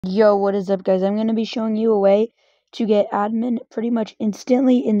Yo, what is up, guys? I'm going to be showing you a way to get admin pretty much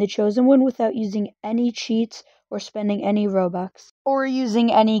instantly in the Chosen One without using any cheats or spending any Robux or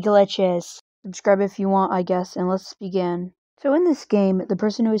using any glitches. Subscribe if you want, I guess, and let's begin. So in this game, the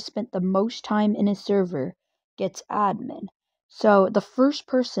person who has spent the most time in a server gets admin. So the first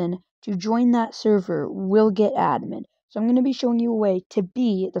person to join that server will get admin. So I'm going to be showing you a way to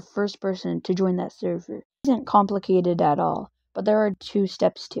be the first person to join that server. It isn't complicated at all, but there are 2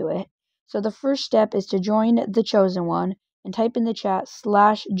 steps to it. So the first step is to join the Chosen One and type in the chat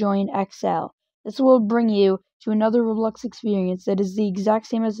 /joinxl. This will bring you to another Roblox experience that is the exact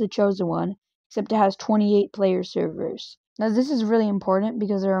same as the Chosen One, except it has 28 player servers. Now this is really important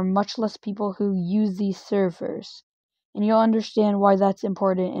because there are much less people who use these servers, and you'll understand why that's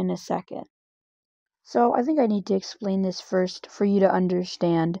important in a second. So I think I need to explain this first for you to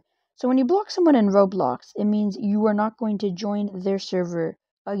understand. So when you block someone in Roblox, it means you are not going to join their server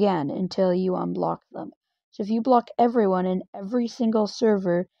again until you unblock them. So if you block everyone in every single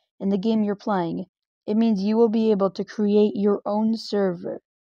server in the game you're playing, it means you will be able to create your own server.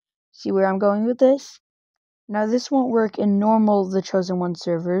 See where I'm going with this? Now this won't work in normal The Chosen One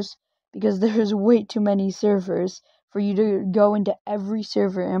servers because there's way too many servers for you to go into every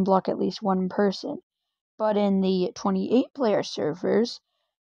server and block at least one person. But in the 28 player servers,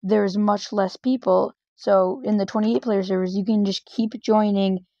 there's much less people. So in the 28 player servers, you can just keep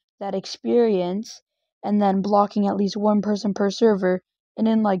joining that experience and then blocking at least one person per server. And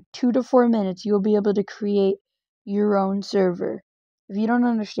in like 2 to 4 minutes, you'll be able to create your own server. If you don't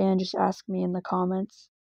understand, just ask me in the comments.